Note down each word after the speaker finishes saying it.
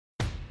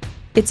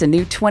It's a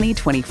new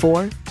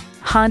 2024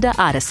 Honda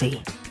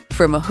Odyssey.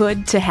 From a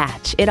hood to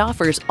hatch, it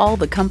offers all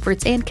the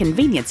comforts and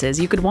conveniences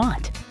you could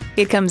want.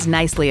 It comes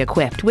nicely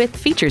equipped with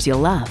features you'll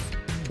love: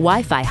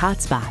 Wi-Fi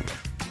hotspot,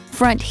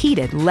 front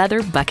heated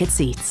leather bucket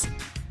seats,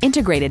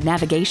 integrated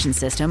navigation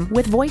system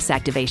with voice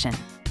activation,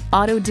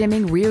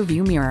 auto-dimming rear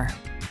view mirror,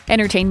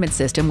 entertainment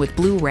system with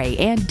Blu-ray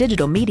and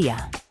digital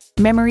media,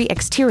 memory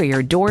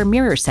exterior door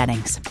mirror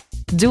settings,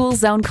 dual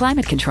zone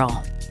climate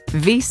control,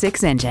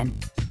 V6 engine,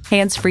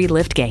 hands-free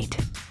liftgate,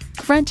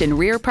 front and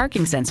rear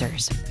parking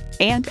sensors,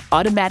 and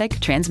automatic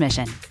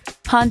transmission.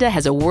 Honda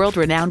has a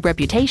world-renowned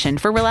reputation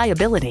for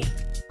reliability.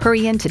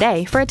 Hurry in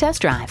today for a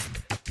test drive.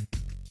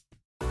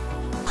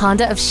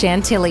 Honda of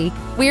Chantilly.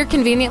 We're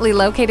conveniently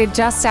located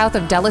just south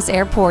of Dulles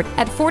Airport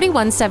at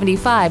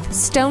 4175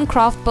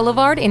 Stonecroft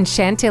Boulevard in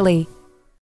Chantilly.